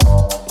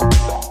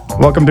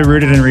Welcome to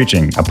Rooted and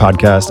Reaching, a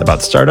podcast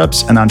about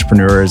startups and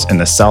entrepreneurs in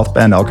the South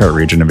Bend Elkhart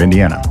region of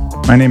Indiana.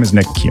 My name is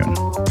Nick Kuhn.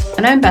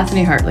 And I'm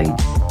Bethany Hartley.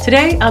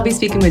 Today, I'll be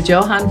speaking with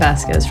Johan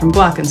Vazquez from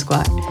Guac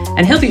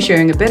and he'll be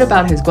sharing a bit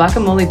about his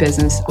guacamole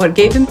business, what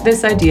gave him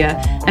this idea,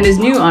 and his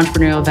new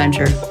entrepreneurial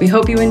venture. We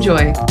hope you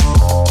enjoy.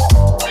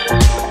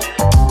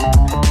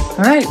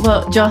 All right,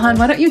 well, Johan,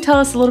 why don't you tell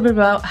us a little bit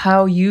about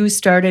how you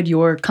started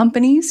your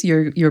companies,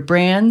 your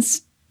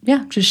brands?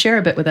 Yeah, just share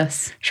a bit with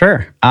us.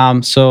 Sure.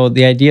 So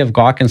the idea of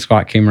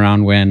Guac came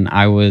around when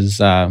I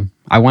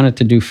wanted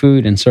to do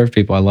food and serve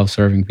people. I love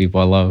serving people.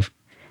 I love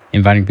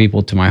inviting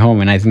people to my home.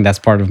 And I think that's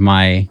part of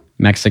my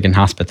Mexican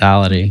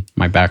hospitality,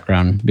 my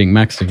background being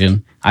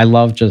Mexican. I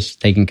love just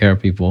taking care of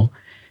people.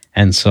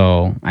 And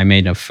so I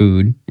made a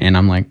food and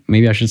I'm like,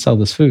 maybe I should sell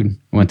this food.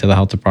 I went to the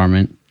health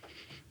department.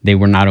 They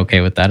were not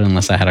okay with that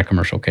unless I had a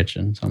commercial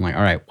kitchen. So I'm like,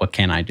 all right, what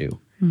can I do?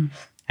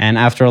 And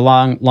after a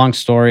long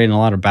story and a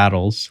lot of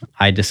battles,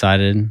 I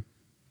decided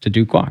to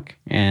do guac.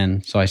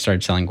 And so I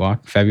started selling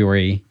guac.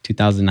 February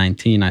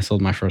 2019, I sold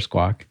my first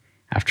guac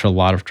after a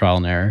lot of trial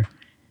and error.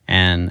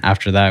 And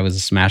after that, it was a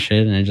smash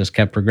hit and it just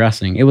kept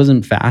progressing. It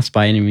wasn't fast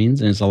by any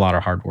means and it's a lot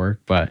of hard work.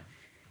 But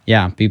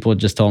yeah, people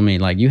just told me,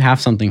 like, you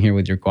have something here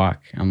with your guac.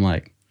 I'm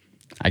like,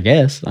 I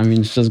guess. I mean,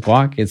 it's just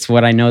guac. It's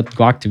what I know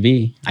guac to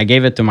be. I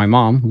gave it to my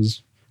mom,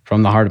 who's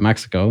from the heart of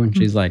Mexico. And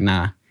she's like,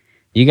 nah,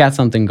 you got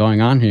something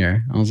going on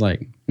here. I was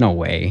like, no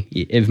way.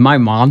 If my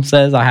mom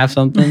says I have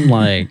something,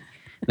 like,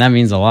 that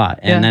means a lot.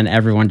 And then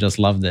everyone just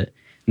loved it.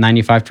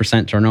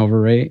 95%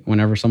 turnover rate.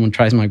 Whenever someone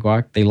tries my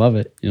guac, they love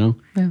it, you know?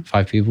 Yeah.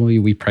 5 people,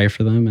 we pray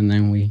for them and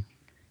then we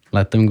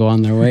let them go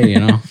on their way, you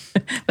know?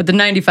 But the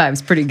 95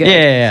 is pretty good.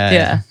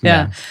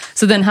 Yeah.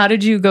 So then how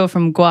did you go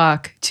from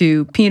guac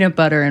to peanut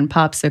butter and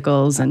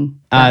popsicles? And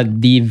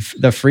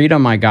the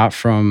freedom I got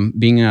from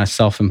being a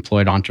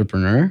self-employed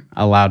entrepreneur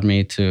allowed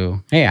me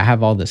to, hey, I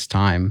have all this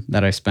time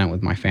that I spent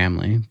with my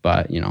family,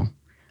 but, you know,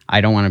 I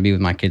don't want to be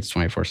with my kids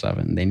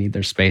 24/7. They need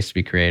their space to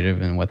be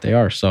creative in what they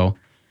are. So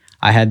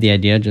I had the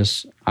idea,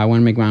 I want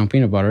to make my own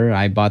peanut butter.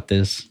 I bought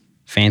this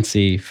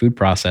fancy food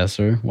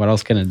processor. What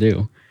else can it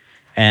do?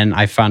 And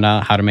I found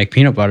out how to make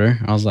peanut butter.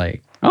 I was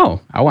like, oh,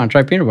 I want to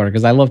try peanut butter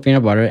because I love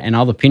peanut butter. And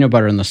all the peanut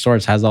butter in the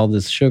stores has all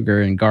this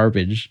sugar and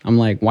garbage. I'm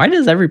like, why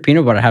does every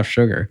peanut butter have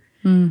sugar?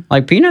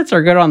 Like, peanuts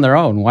are good on their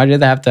own. Why do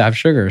they have to have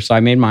sugar? So I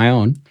made my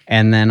own.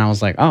 And then I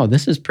was like, oh,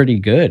 this is pretty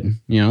good.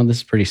 You know, this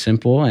is pretty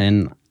simple.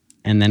 And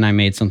then I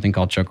made something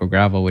called Choco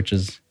Gravel, which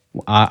is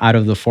out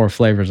of the 4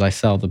 flavors I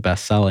sell, the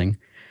best selling.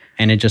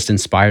 And it just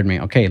inspired me.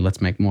 Okay, let's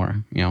make more,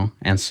 you know?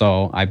 And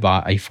so I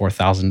bought a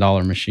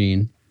 $4,000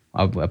 machine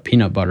of a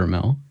peanut butter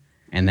mill.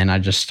 And then I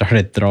just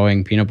started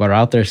throwing peanut butter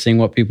out there, seeing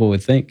what people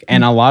would think.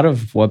 And a lot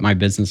of what my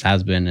business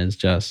has been is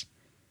just,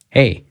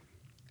 hey,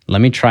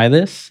 let me try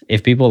this.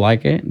 If people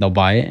like it, they'll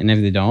buy it. And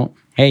if they don't,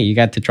 hey, you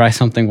got to try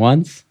something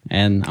once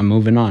and I'm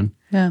moving on.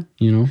 Yeah.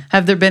 You know?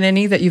 Have there been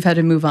any that you've had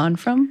to move on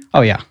from? Oh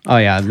yeah.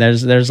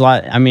 There's a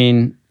lot. I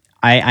mean,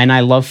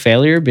 I love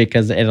failure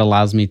because it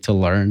allows me to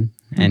learn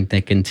and to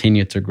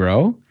continue to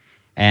grow.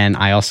 And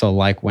I also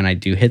like when I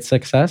do hit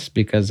success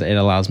because it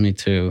allows me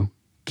to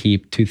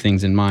keep 2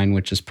 things in mind,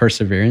 which is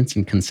perseverance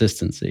and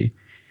consistency.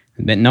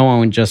 That no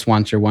one just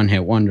wants your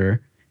one-hit wonder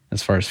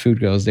as far as food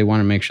goes. They want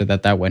to make sure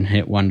that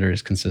one-hit wonder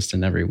is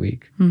consistent every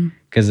week.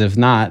 Because if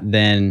not,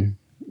 then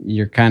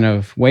you're kind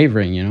of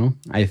wavering, you know?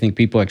 I think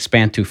people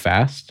expand too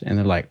fast and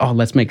they're like, oh,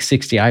 let's make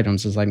 60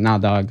 items. It's like, nah,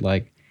 dog,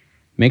 like,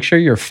 make sure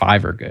your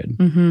 5 are good.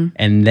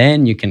 And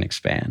then you can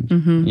expand,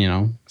 you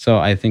know? So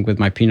I think with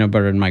my peanut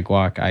butter and my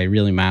guac, I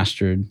really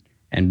mastered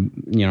and,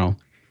 you know,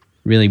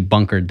 really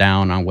bunkered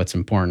down on what's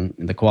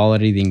important, the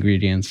quality, the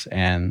ingredients,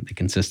 and the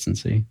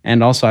consistency.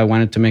 And also I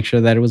wanted to make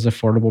sure that it was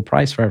affordable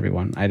price for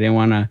everyone. I didn't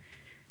want to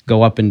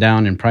go up and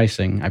down in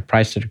pricing. I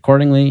priced it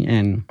accordingly,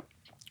 and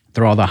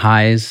through all the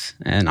highs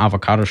and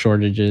avocado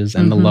shortages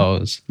and the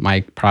lows,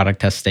 my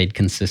product has stayed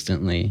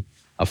consistently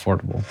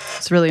affordable.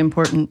 It's really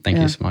important. Thank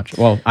you so much.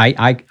 Well,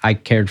 I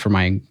cared for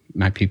my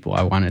people.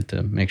 I wanted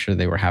to make sure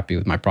they were happy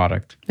with my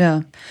product.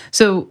 Yeah.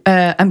 So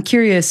I'm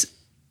curious,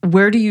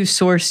 where do you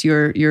source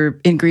your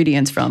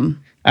ingredients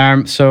from?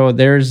 So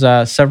there's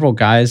several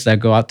guys that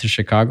go out to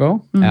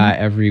Chicago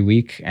every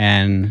week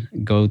and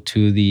go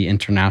to the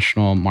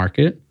international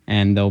market,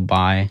 and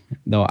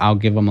I'll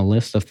give them a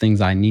list of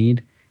things I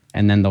need,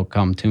 and then they'll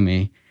come to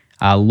me.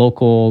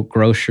 Local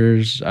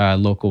grocers,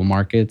 local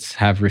markets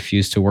have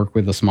refused to work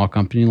with a small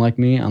company like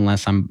me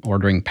unless I'm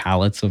ordering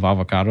pallets of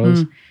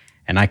avocados.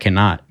 And I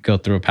cannot go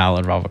through a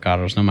pallet of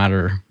avocados no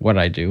matter what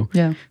I do.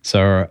 Yeah.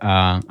 So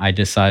I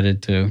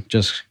decided to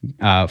just,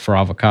 for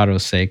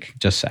avocados' sake,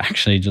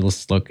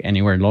 just look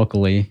anywhere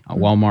locally.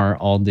 Walmart,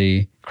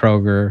 Aldi,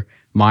 Kroger,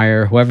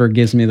 Meijer, whoever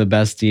gives me the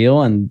best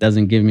deal and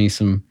doesn't give me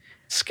some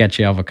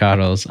sketchy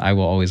avocados, I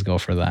will always go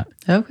for that.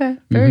 Okay,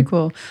 very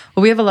cool.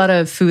 Well, we have a lot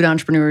of food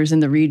entrepreneurs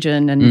in the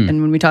region. And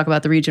when we talk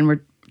about the region,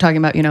 we're talking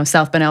about,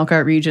 South Bend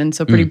Elkhart region,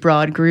 so pretty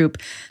broad group.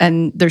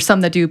 And there's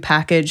some that do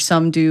package,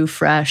 some do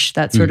fresh,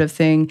 that sort of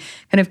thing.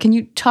 Kind of, can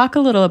you talk a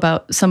little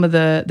about some of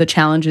the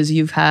challenges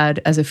you've had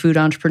as a food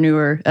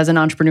entrepreneur, as an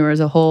entrepreneur as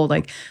a whole?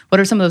 Like,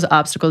 what are some of those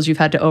obstacles you've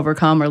had to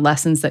overcome or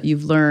lessons that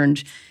you've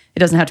learned? It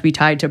doesn't have to be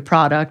tied to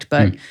product,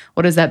 but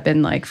what has that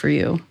been like for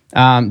you?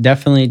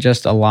 Definitely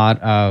just a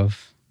lot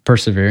of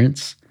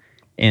perseverance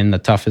in the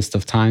toughest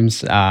of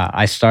times.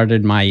 I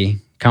started my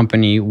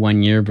company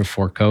 1 year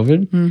before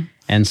COVID.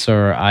 And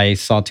so I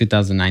saw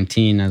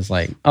 2019 as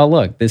like, oh,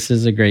 look, this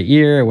is a great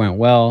year. It went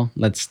well.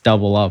 Let's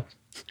double up.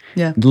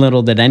 Yeah.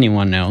 Little did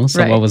anyone know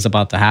what was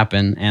about to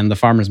happen. And the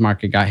farmers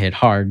market got hit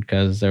hard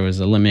because there was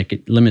a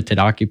limited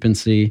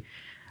occupancy.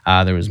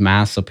 There was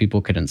masks, so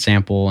people couldn't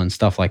sample and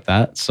stuff like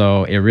that.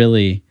 So it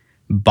really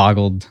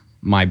boggled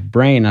my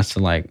brain as to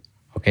like,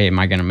 okay, am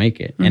I going to make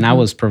it? And I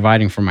was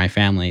providing for my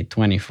family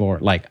 24,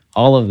 like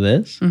all of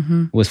this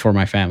was for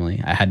my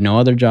family. I had no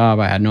other job.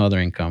 I had no other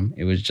income.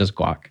 It was just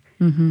guac.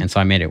 And so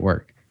I made it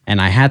work.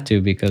 And I had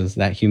to, because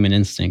that human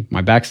instinct,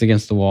 my back's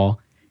against the wall.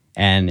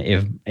 And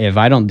if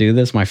I don't do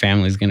this, my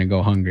family's going to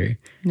go hungry.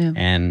 Yeah.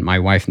 And my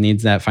wife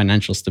needs that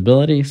financial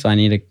stability. So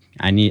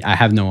I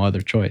have no other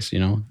choice.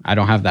 I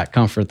don't have that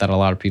comfort that a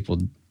lot of people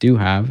do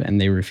have,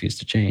 and they refuse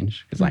to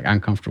change. Because like,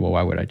 I'm comfortable.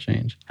 Why would I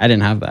change? I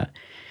didn't have that.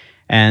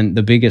 And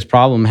the biggest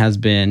problem has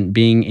been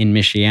being in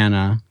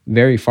Michiana,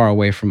 very far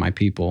away from my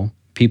people.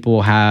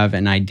 People have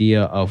an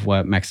idea of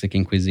what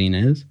Mexican cuisine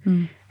is.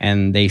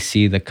 And they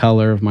see the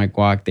color of my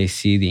guac, they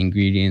see the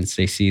ingredients,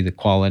 they see the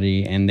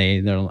quality, and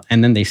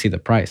then they see the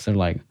price. They're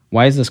like,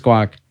 why is this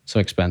guac so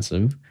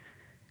expensive?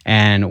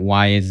 And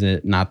why is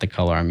it not the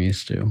color I'm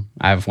used to?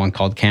 I have one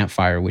called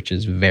Campfire, which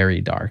is very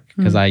dark,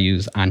 because I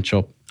use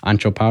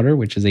ancho powder,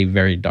 which is a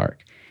very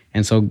dark.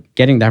 And so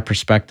getting that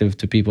perspective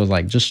to people is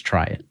like, just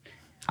try it.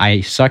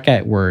 I suck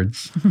at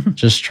words.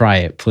 Just try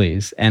it,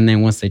 please. And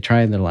then once they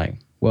try it, they're like,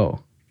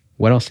 whoa,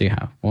 what else do you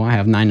have? Well, I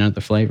have 9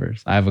 other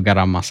flavors. I have a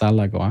garam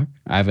masala guac.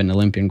 I have an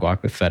Olympian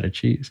guac with feta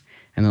cheese.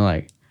 And they're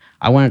like,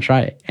 I want to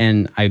try it.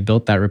 And I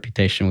built that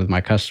reputation with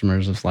my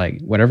customers of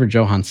like, whatever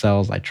Johan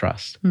sells, I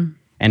trust.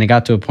 And it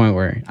got to a point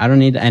where I don't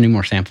need any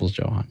more samples,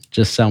 Johan.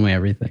 Just sell me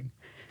everything.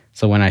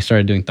 So when I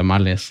started doing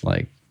tamales,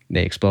 like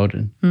they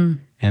exploded.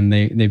 And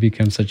they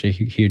become such a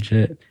huge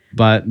hit.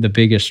 But the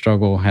biggest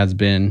struggle has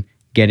been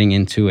getting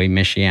into a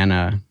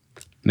Michiana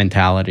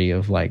mentality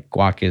of like,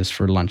 guac is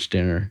for lunch,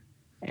 dinner,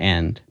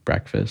 and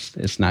breakfast.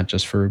 It's not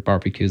just for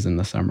barbecues in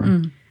the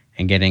summer.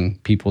 And getting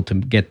people to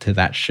get to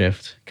that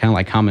shift, kind of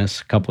like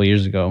hummus a couple of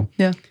years ago.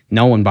 Yeah.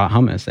 No one bought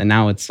hummus, and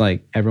now it's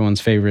like everyone's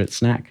favorite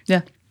snack.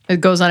 Yeah. It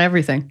goes on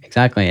everything.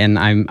 Exactly. And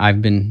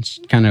I've been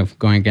kind of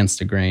going against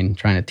the grain,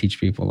 trying to teach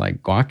people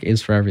like guac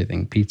is for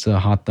everything. Pizza,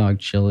 hot dog,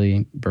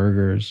 chili,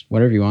 burgers,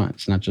 whatever you want.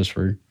 It's not just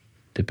for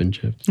dip and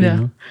chips. You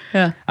know?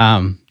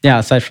 Yeah.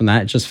 Aside from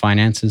that, it's just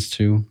finances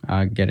too.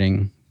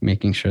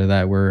 Making sure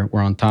that we're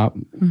on top.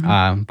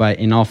 But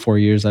in all 4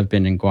 years I've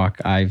been in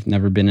guac, I've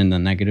never been in the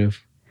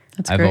negative.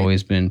 I've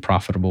always been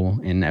profitable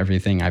in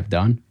everything I've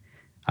done.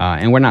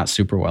 And we're not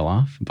super well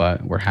off,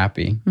 but we're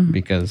happy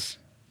because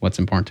what's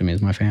important to me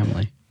is my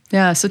family.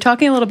 Yeah. So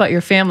talking a little about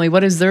your family,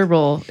 what is their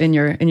role in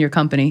your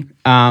company?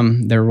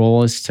 Their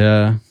role is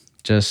to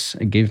just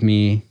give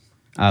me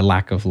a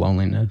lack of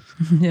loneliness.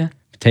 Yeah.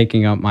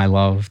 Taking up my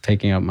love,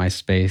 taking up my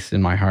space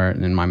in my heart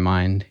and in my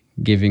mind,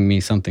 giving me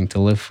something to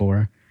live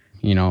for.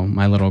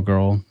 My little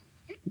girl,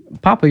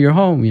 Papa, you're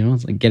home.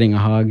 It's like getting a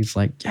hug. It's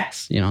like,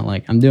 yes,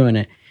 like I'm doing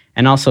it.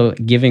 And also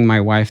giving my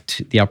wife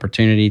the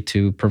opportunity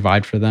to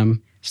provide for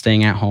them,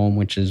 staying at home,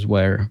 which is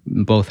where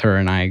both her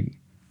and I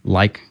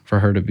like for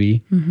her to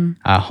be.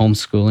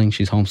 Homeschooling.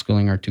 She's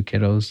homeschooling our 2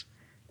 kiddos.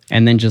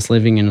 And then just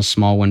living in a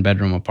small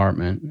 1-bedroom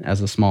apartment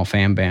as a small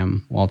fam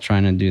bam while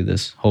trying to do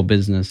this whole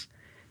business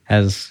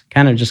has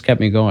kind of just kept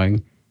me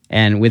going.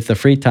 And with the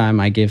free time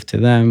I give to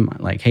them,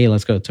 like, hey,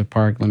 let's go to the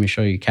park. Let me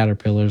show you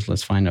caterpillars.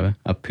 Let's find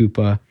a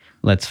pupa.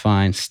 Let's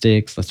find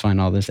sticks. Let's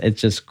find all this. It's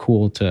just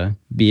cool to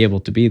be able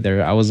to be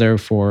there. I was there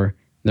for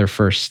their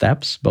first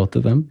steps, both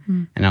of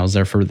them. And I was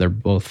there for their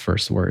both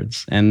first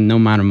words. And no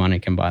amount of money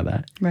can buy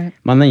that. Right.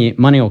 Money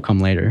will come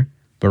later.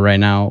 But right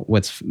now,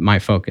 my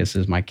focus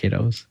is my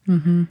kiddos.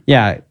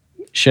 Yeah.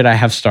 Should I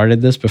have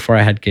started this before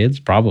I had kids?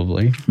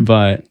 Probably.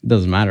 But it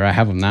doesn't matter. I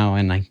have them now,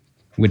 and I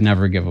would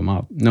never give them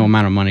up. No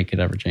amount of money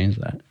could ever change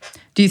that.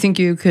 Do you think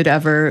you could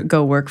ever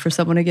go work for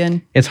someone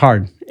again? It's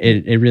hard.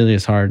 It really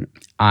is hard.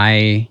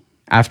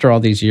 After all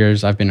these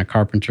years, I've been a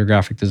carpenter,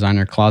 graphic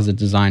designer, closet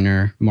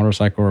designer,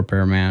 motorcycle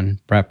repairman,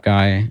 prep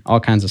guy,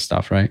 all kinds of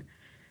stuff, right?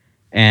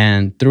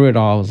 And through it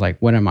all, I was like,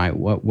 what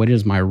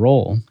is my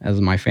role as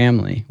my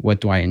family?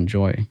 What do I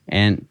enjoy?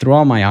 And through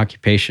all my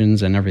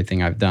occupations and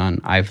everything I've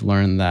done, I've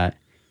learned that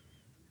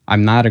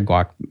I'm not a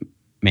guac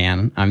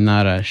man. I'm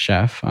not a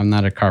chef. I'm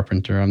not a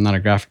carpenter. I'm not a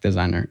graphic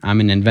designer. I'm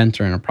an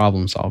inventor and a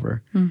problem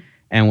solver.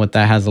 And what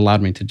that has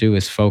allowed me to do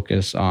is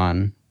focus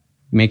on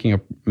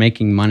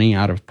making money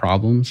out of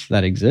problems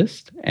that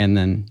exist, and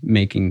then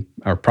making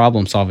our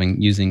problem solving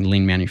using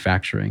lean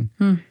manufacturing.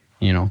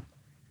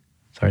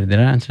 So Sorry, did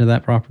I answer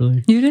that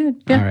properly? You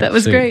did. Yeah, Right, that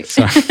was sweet.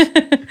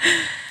 great.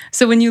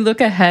 So when you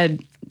look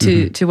ahead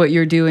to what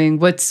you're doing,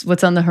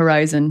 what's on the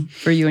horizon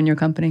for you and your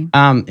company?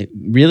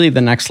 Really,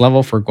 the next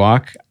level for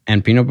guac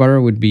and peanut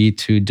butter would be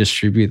to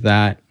distribute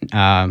that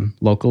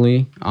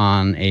locally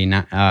on a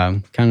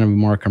kind of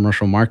more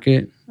commercial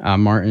market.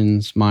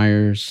 Martin's,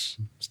 Myers,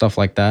 stuff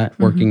like that.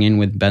 Working in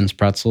with Ben's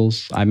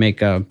Pretzels. I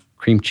make a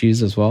cream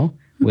cheese as well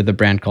with a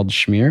brand called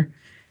Schmear,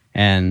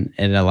 and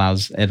it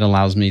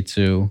allows me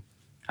to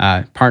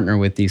partner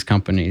with these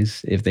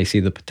companies if they see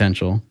the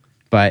potential.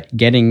 But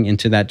getting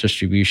into that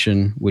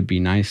distribution would be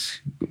nice.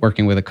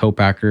 Working with a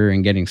co-packer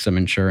and getting some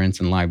insurance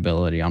and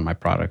liability on my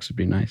products would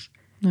be nice.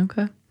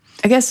 Okay.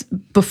 I guess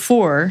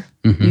before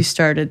you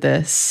started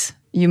this,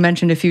 you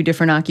mentioned a few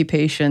different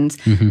occupations.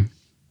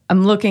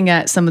 I'm looking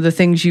at some of the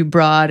things you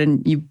brought,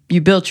 and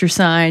you built your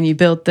sign, you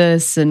built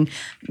this, and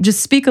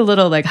just speak a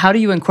little, like, how do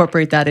you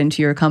incorporate that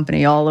into your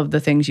company, all of the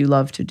things you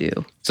love to do?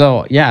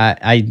 So yeah,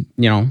 I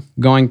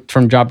going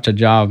from job to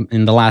job,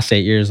 in the last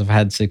 8 years, I've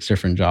had 6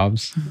 different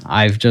jobs.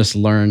 I've just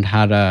learned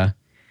how to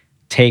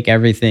take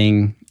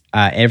everything,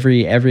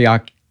 every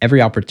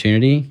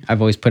opportunity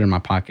I've always put in my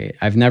pocket.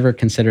 I've never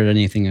considered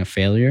anything a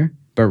failure,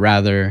 but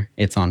rather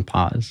it's on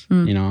pause,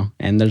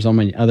 and there's so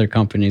many other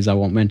companies I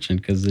won't mention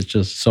because it's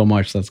just so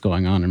much that's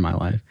going on in my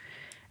life.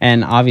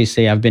 And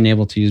obviously I've been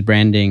able to use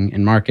branding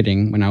and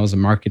marketing when I was a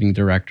marketing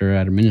director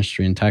at a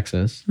ministry in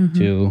Texas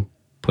to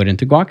put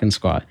into Guac and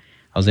Squat.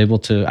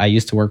 I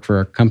used to work for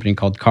a company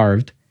called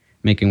Carved,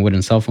 making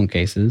wooden cell phone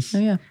cases. Oh,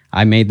 yeah.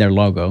 I made their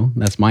logo.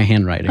 That's my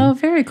handwriting. Oh,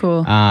 very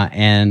cool.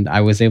 And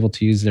I was able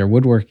to use their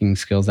woodworking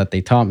skills that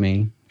they taught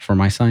me for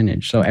my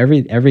signage. So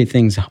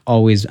everything's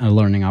always a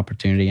learning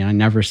opportunity, and I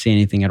never see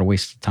anything at a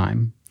waste of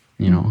time,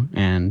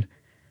 And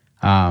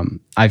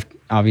I've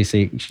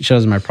obviously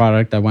chosen my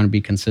product. I want to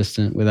be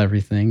consistent with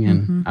everything,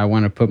 and I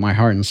want to put my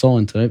heart and soul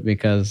into it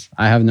because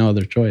I have no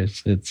other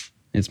choice.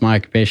 It's my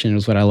occupation.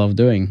 It's what I love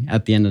doing.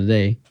 At the end of the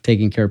day,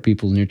 taking care of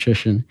people's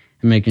nutrition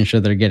and making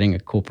sure they're getting a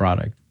cool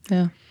product.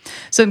 Yeah.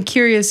 So I'm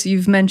curious,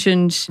 you've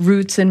mentioned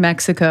roots in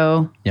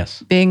Mexico,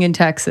 Yes, being in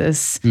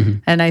Texas,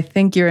 and I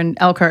think you're in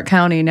Elkhart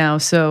County now.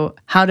 So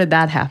how did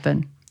that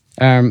happen?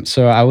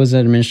 So I was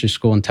at a ministry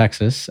school in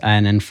Texas,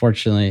 and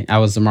unfortunately, I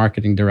was the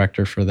marketing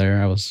director for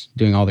there. I was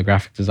doing all the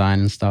graphic design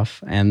and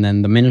stuff. And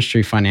then the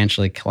ministry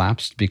financially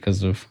collapsed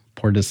because of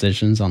poor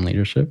decisions on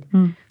leadership.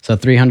 So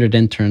 300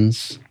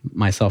 interns,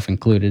 myself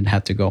included,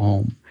 had to go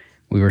home.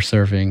 We were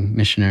serving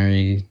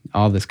missionary,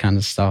 all this kind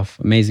of stuff,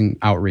 amazing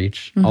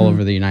outreach all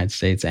over the United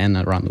States and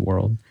around the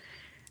world.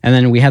 And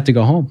then we had to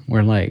go home.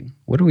 We're like,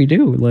 what do we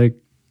do? Like,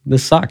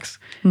 this sucks.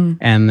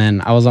 And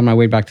then I was on my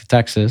way back to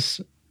Texas,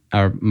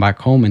 or back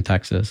home in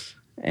Texas.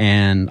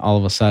 And all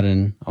of a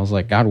sudden I was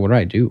like, God, what do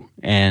I do?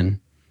 And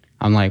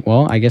I'm like,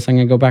 well, I guess I'm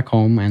going to go back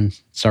home and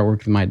start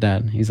working with my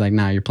dad. He's like,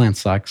 nah, your plan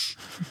sucks.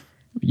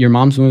 Your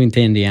mom's moving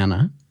to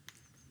Indiana.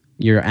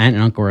 Your aunt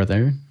and uncle are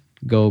there.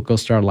 Go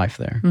start a life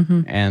there.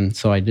 And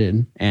so I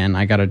did. And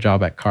I got a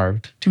job at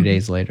Carved 2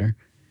 days later,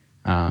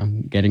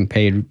 getting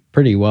paid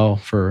pretty well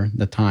for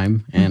the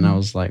time. And I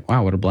was like,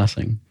 wow, what a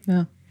blessing.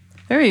 Yeah.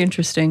 Very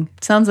interesting.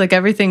 It sounds like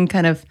everything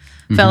kind of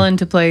fell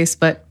into place,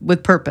 but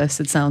with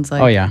purpose, it sounds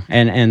like. Oh, yeah.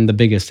 And the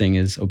biggest thing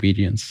is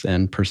obedience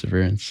and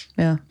perseverance.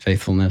 Yeah.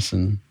 Faithfulness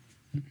and,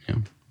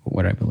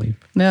 what I believe.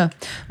 Yeah.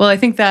 Well, I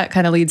think that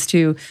kind of leads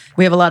to,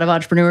 we have a lot of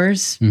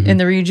entrepreneurs in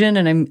the region,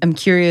 and I'm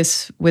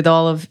curious, with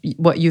all of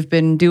what you've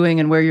been doing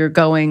and where you're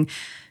going,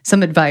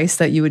 some advice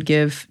that you would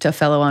give to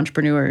fellow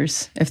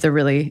entrepreneurs if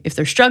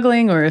they're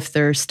struggling or if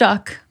they're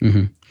stuck.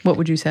 What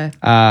would you say?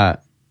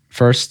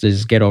 First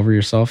is get over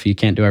yourself. You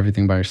can't do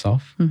everything by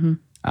yourself.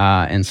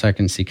 And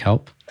second, seek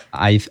help.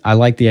 I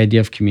like the idea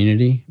of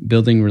community,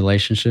 building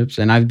relationships,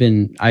 and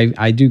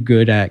I do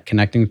good at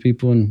connecting with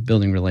people and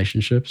building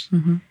relationships.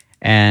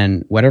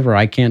 And whatever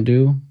I can't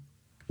do,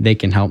 they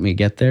can help me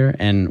get there.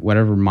 And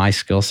whatever my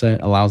skill set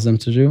allows them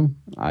to do,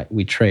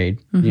 we trade.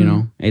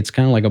 It's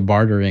kind of like a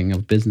bartering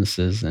of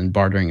businesses and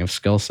bartering of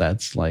skill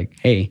sets. Like,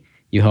 hey,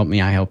 you help me,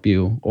 I help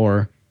you,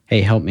 or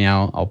hey, help me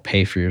out, I'll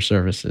pay for your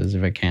services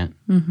if I can't,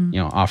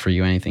 offer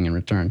you anything in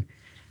return.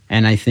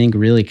 And I think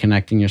really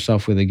connecting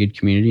yourself with a good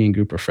community and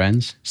group of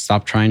friends,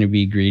 stop trying to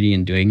be greedy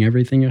and doing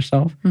everything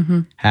yourself,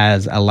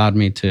 has allowed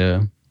me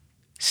to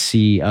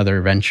see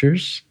other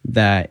ventures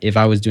that if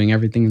I was doing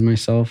everything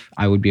myself,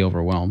 I would be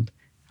overwhelmed.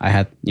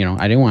 I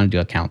didn't want to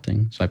do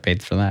accounting, so I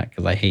paid for that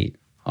because I hate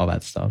all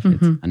that stuff.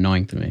 It's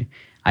annoying to me.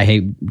 I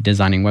hate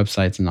designing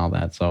websites and all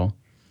that. So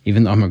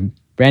even though I'm a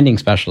branding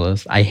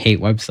specialist, I hate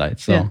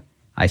websites. So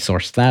I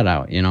sourced that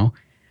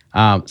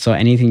out, So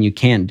anything you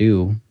can't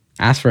do,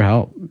 ask for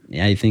help.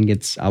 I think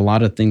it's a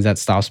lot of things that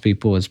stops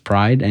people is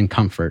pride and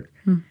comfort.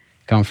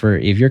 Comfort,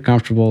 if you're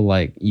comfortable,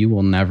 like, you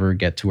will never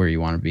get to where you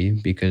want to be,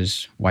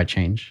 because why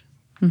change?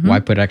 Why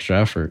put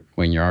extra effort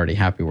when you're already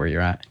happy where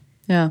you're at?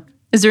 Yeah.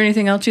 Is there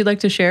anything else you'd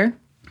like to share?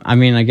 I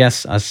mean, I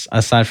guess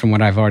aside from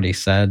what I've already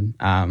said,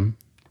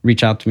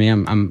 reach out to me.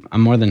 I'm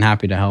more than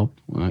happy to help,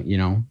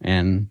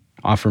 and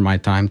offer my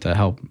time to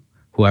help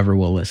whoever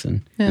will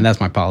listen. And that's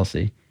my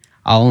policy.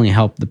 I'll only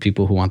help the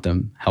people who want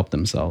to help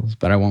themselves,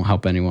 but I won't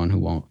help anyone who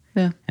won't.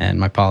 Yeah. And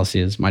my policy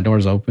is my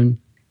door's open.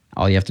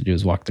 All you have to do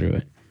is walk through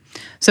it.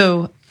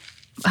 So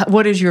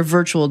what is your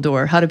virtual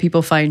door? How do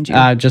people find you?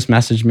 Just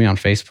message me on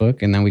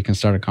Facebook, and then we can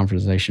start a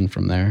conversation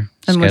from there.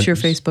 And what's your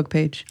Facebook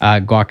page?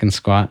 Guac and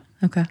Squat.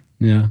 Okay.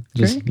 Yeah,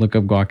 just Great. Look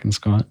up Guac and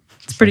Squat.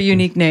 It's a pretty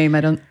unique name.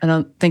 I don't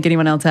think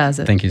anyone else has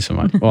it. Thank you so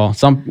much. Well,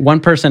 one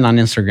person on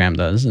Instagram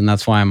does, and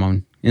that's why I'm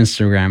on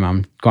Instagram.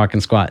 I'm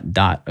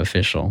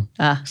guacandsquat.official.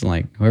 It's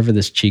like, whoever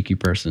this cheeky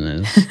person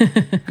is,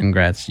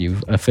 congrats,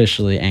 you've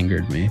officially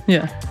angered me.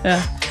 Yeah.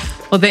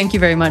 Well, thank you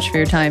very much for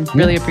your time.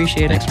 Really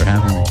appreciate it. Thanks for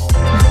having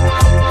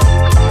me.